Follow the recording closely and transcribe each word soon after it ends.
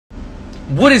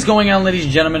What is going on, ladies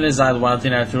and gentlemen? Is I the Wild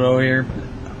Thing Arturo here.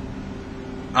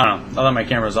 I don't know. I let my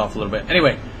cameras off a little bit.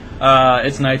 Anyway,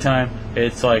 it's nighttime.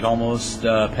 It's like almost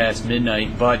past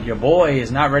midnight, but your boy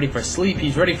is not ready for sleep.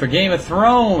 He's ready for Game of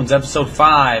Thrones, episode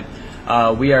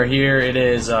 5. We are here. It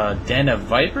is Den of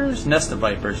Vipers? Nest of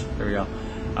Vipers. There we go.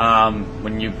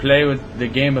 When you play with the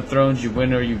Game of Thrones, you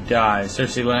win or you die.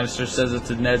 Cersei Lannister says it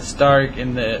to Ned Stark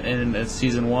in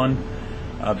season 1,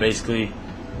 basically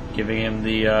giving him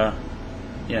the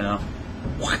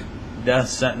death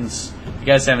sentence. If you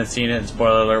guys haven't seen it,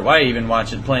 spoiler alert. Why even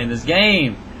watch it playing this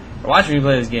game? Or watching me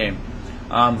play this game.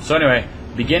 So anyway,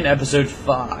 begin episode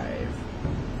 5.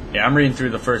 Yeah, I'm reading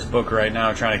through the first book right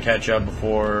now, trying to catch up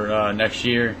before next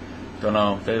year. Don't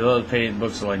know. The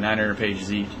books are like 900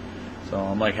 pages each. So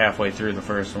I'm like halfway through the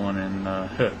first one, and I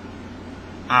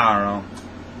don't know.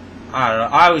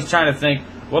 I was trying to think,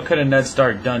 what could a Ned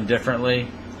Stark done differently,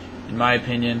 in my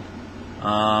opinion.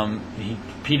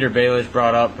 Peter Baelish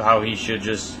brought up how he should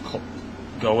just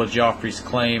go with Joffrey's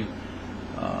claim.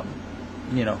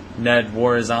 Ned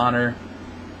wore his honor,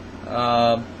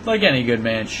 like any good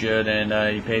man should,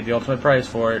 and he paid the ultimate price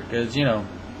for it. Because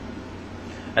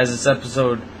as this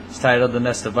episode is titled "The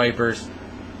Nest of Vipers,"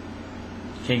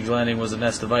 King's Landing was a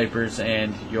nest of vipers,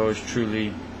 and yours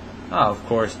truly. Oh, of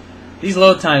course, these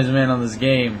load times, man, on this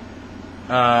game.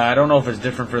 I don't know if it's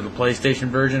different for the PlayStation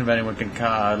version. If anyone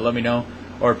can let me know,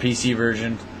 or PC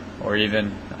version, or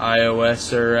even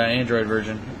iOS or Android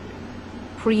version.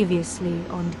 Previously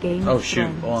on Game of Thrones. Oh shoot!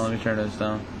 Hold on, let me turn this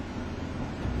down.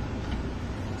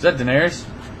 Is that Daenerys?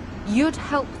 You'd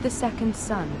help the Second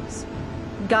Sons.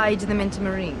 Guide them into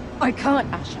Marine. I can't,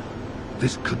 Asha.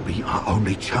 This could be our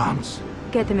only chance.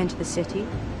 Get them into the city.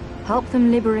 Help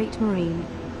them liberate Marine.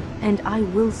 And I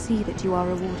will see that you are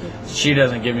rewarded. She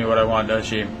doesn't give me what I want, does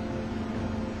she? You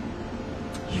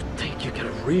think you get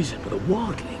a reason with a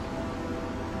wildling?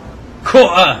 Cool.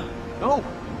 No,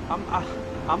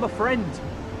 I'm a friend.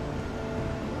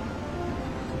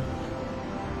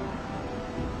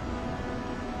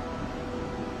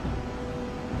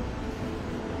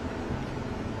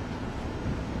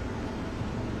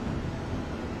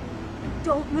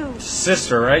 Don't move.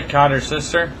 Sister, right? Cotter's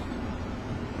sister.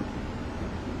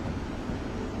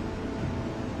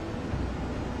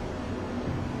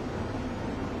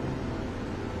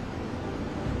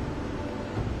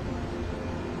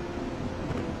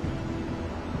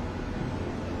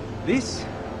 This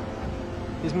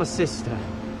is my sister,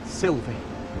 Sylvie.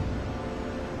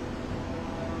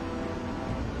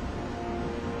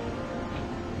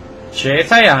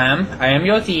 Yes, I am. I am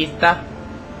your sister.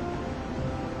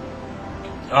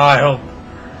 Oh, I hope.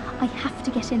 I have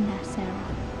to get in there, Sarah.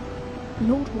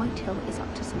 Lord Whitehill is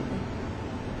up to something.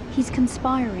 He's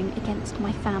conspiring against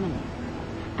my family,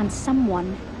 and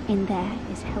someone in there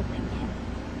is helping him.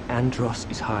 Andros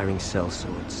is hiring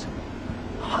sellswords.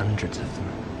 Hundreds of them.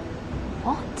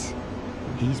 What?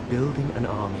 He's building an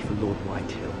army for Lord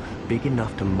Whitehill, big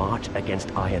enough to march against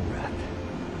Ironrath.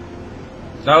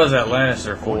 That was that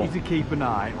Lannister I fool. want you to keep an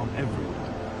eye on everyone.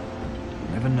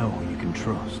 You never know who you can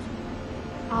trust.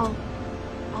 I'll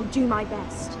do my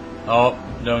best. Oh,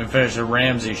 then we finished with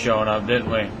Ramsey showing up, didn't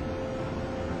we?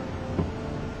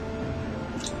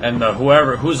 And the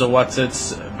who's the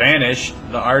what's-its vanished.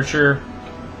 The archer.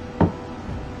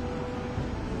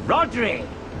 Rodri!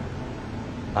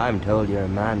 I'm told you're a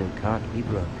man who can't be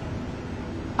broken.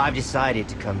 I've decided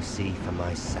to come see for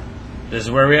myself. This is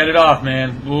where we ended off,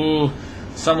 man. Ooh,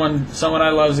 someone I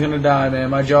love is gonna die, man.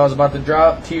 My jaw's about to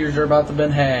drop. Tears are about to be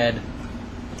had.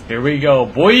 Here we go,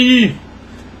 boy.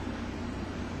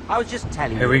 I was just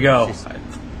telling you. Here we go.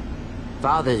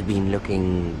 Father's been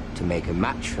looking to make a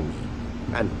match for me,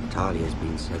 and Talia's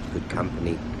been such good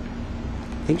company.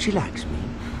 Think she likes me,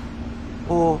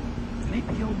 or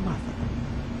maybe your mother.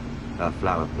 Her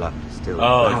flower pluck is still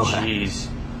Oh, flower. jeez.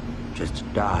 Just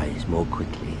dies more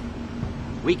quickly.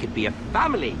 We could be a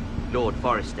family, Lord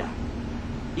Forrester.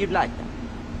 You'd like that,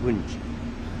 wouldn't you?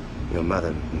 Your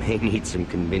mother may need some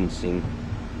convincing.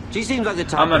 She seems like the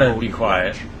type. I'm gonna to be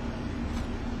quiet.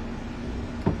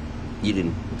 You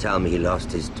didn't tell me he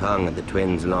lost his tongue at the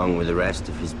twins along with the rest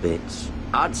of his bits.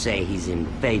 I'd say he's in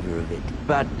favor of it,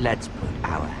 but let's put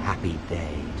our happy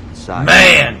day to the side.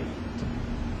 Man!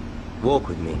 Walk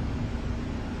with me.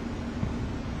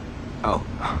 Oh.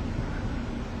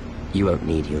 You won't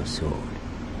need your sword.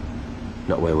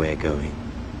 Not where we're going.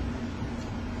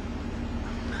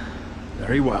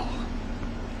 Very well.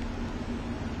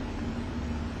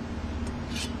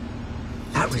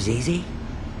 That was easy.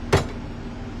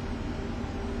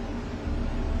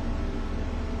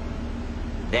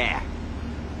 There.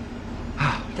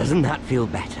 Doesn't that feel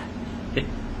better?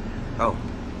 Oh,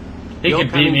 He You're can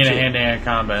beat me in a coming too. hand-to-hand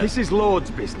combat. This is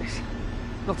Lord's business,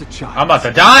 not a child. I'm about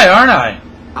to die, aren't I?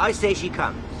 I say she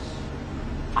comes.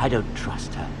 I don't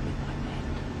trust her with my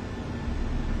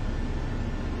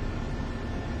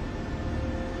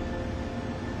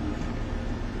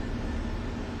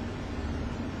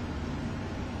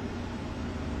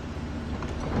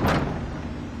men.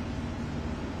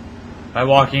 By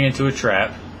walking into a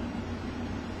trap.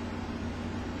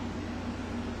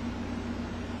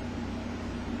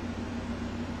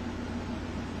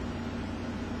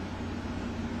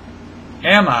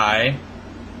 Am I?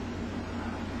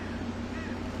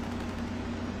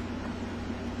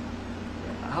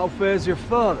 How fares your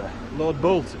father, Lord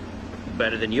Bolton?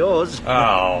 Better than yours.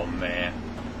 Oh, man.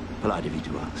 Polite of you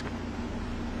to ask.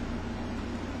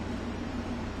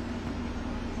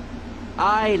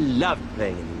 I loved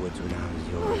playing in the woods when I was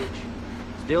your age.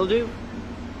 Still do.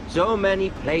 So many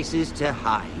places to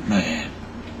hide. Man.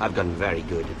 I've gotten very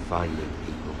good at finding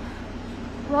people.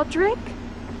 Roderick?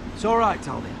 It's all right,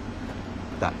 Talia.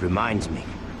 That reminds me.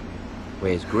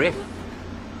 Where's Griff?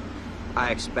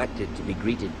 I expected to be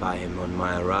greeted by him on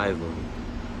my arrival.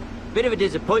 Bit of a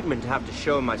disappointment to have to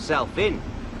show myself in.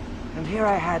 And here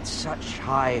I had such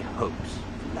high hopes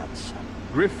for that son.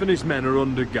 Griff and his men are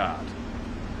under guard.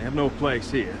 They have no place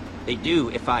here. They do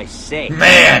if I say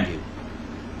Man! they do.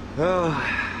 Oh,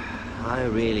 I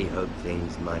really hoped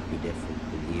things might be different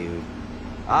with you.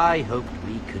 I hoped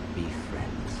we could be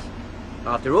friends.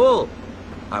 After all,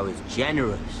 I was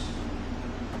generous.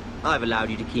 I've allowed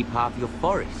you to keep half your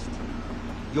forest,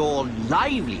 your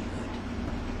livelihood.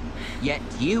 Yet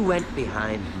you went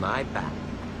behind my back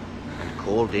and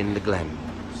called in the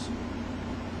Glenmores.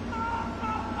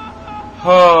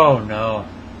 Oh, no.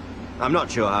 I'm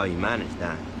not sure how you managed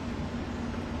that.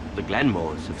 The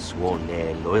Glenmores have sworn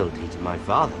their loyalty to my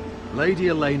father. Lady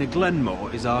Elena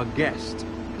Glenmore is our guest.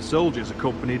 The soldiers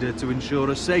accompanied her to ensure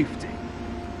her safety.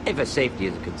 If her safety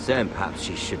is a concern, perhaps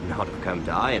she should not have come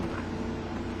to Ironman.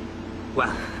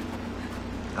 Well,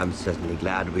 I'm certainly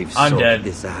glad we've I'm sorted dead.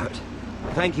 this out.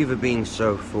 Thank you for being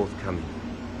so forthcoming.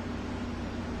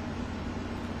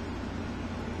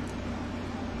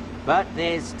 But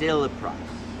there's still a price.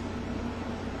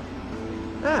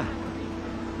 Ah.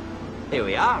 Here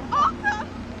we are. Arthur!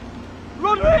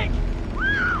 Roderick!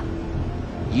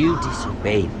 You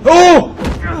disobeyed. Oh!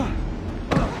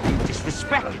 You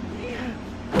disrespected me.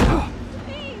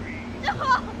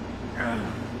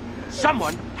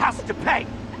 Someone has to pay.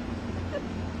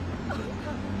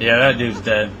 Yeah, that dude's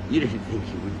dead. You didn't think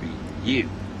it would be you,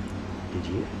 did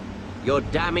you? Your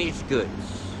damaged goods.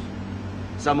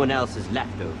 Someone else's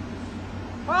leftovers.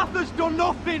 Arthur's done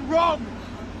nothing wrong!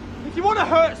 If you want to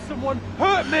hurt someone,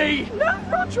 hurt me! No,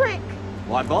 Roderick!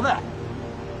 Why bother?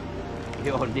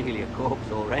 You're nearly a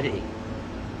corpse already.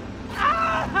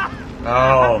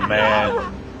 Oh,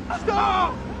 man.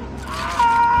 Stop!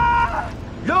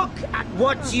 Look at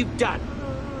what you've done.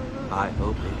 I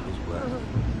hope it was worth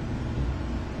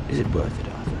it. Is it worth it,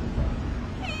 Arthur?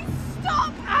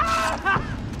 Stop!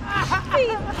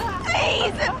 Please!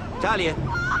 Please! Talia,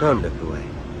 don't look away.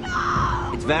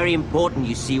 It's very important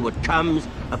you see what comes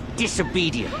of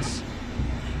disobedience.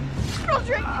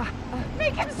 Roderick!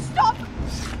 Make him stop!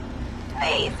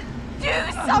 Please!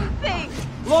 Do something!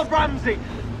 Lord Ramsey!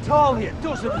 Talia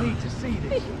doesn't need to see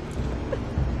this.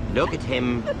 Look at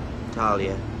him,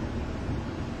 Talia.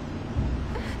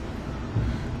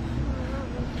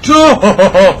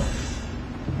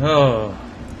 Oh.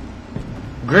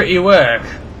 Gritty work.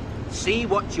 See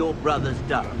what your brother's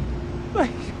done.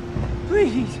 Please,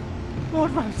 please,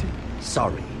 Lord Ramsey.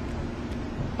 Sorry,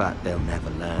 but they'll never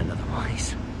learn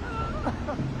otherwise.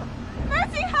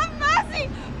 Mercy, have mercy!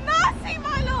 Mercy,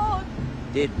 my lord!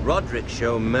 Did Roderick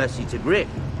show mercy to Griff?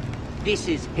 This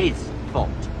is his fault.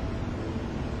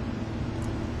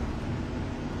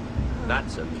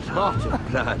 That's a lot of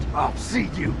blood. I'll see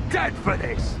you dead for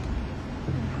this!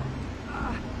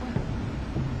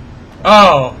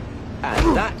 Oh.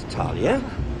 And that, Talia,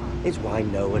 is why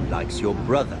no one likes your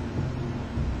brother.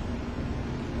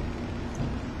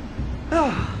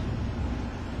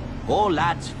 Poor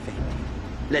lad's fainted.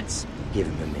 Let's give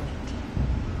him a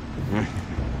minute.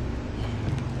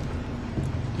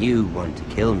 You want to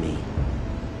kill me,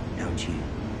 don't you?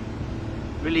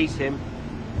 Release him.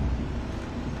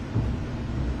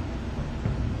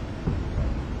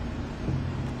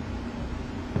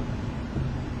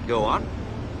 Go on.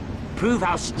 Prove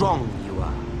how strong you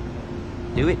are.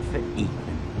 Do it for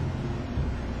Ethan.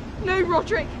 No,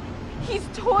 Roderick! He's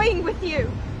toying with you!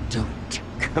 Don't.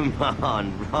 Come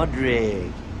on,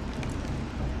 Roderick.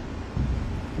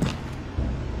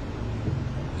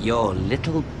 Your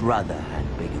little brother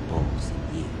had bigger balls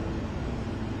than you.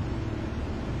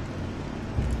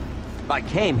 I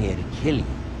came here to kill you,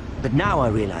 but now I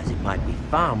realize it might be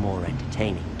far more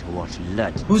entertaining to watch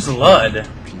Lud. Who's Lud?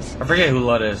 I forget who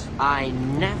Lud is. I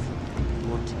never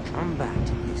want to come back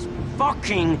to this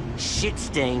fucking shit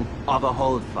stain of a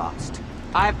holdfast.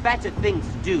 I have better things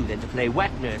to do than to play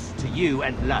wet nurse to you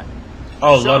and Lud.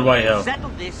 Oh, So, Lud Whitehill. settle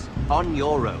this on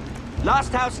your own.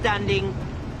 Last house standing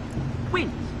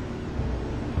wins.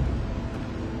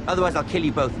 Otherwise, I'll kill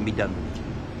you both and be done with it.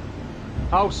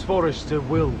 House Forrester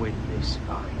will win this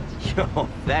fight. You're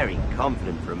very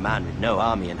confident for a man with no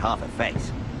army and half a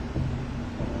face.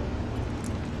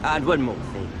 And one more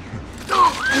thing.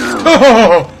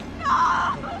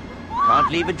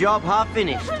 Can't leave a job half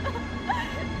finished.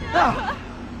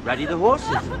 Ready the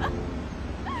horses?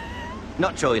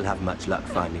 Not sure you'll have much luck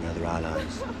finding other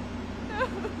allies.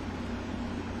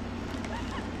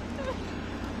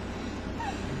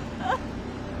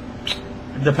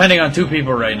 Depending on two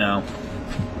people right now.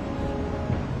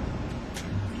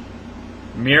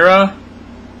 Mira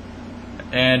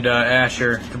and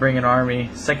Asher to bring an army.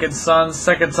 Second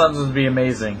Sons would be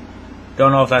amazing.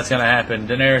 Don't know if that's going to happen.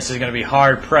 Daenerys is going to be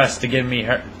hard pressed to give me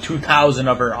her 2,000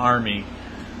 of her army.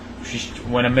 She's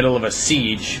in the middle of a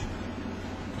siege,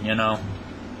 you know.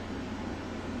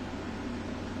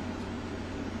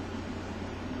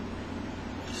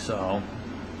 So,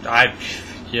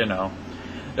 you know.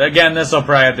 Again, this will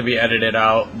probably have to be edited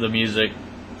out, the music.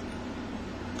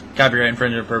 Copyright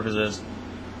infringement purposes.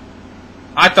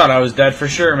 I thought I was dead for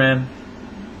sure, man.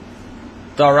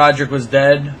 Thought Roderick was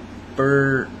dead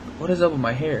for... What is up with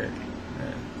my hair?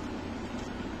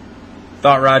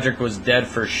 Thought Roderick was dead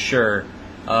for sure.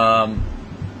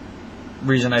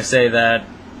 Reason I say that,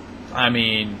 I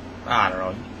mean, I don't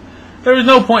know. There was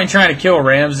no point in trying to kill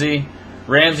Ramsey.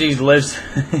 Ramsey lives...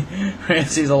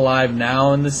 Ramsey's alive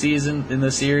now in the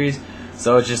series.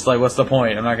 So it's just like, what's the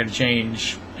point? I'm not going to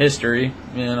change history,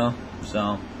 you know?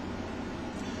 So...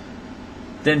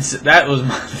 that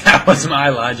was my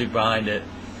logic behind it.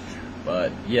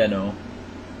 But, yeah, no.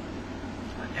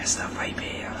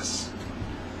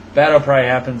 Battle probably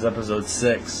happens episode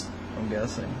 6, I'm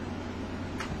guessing.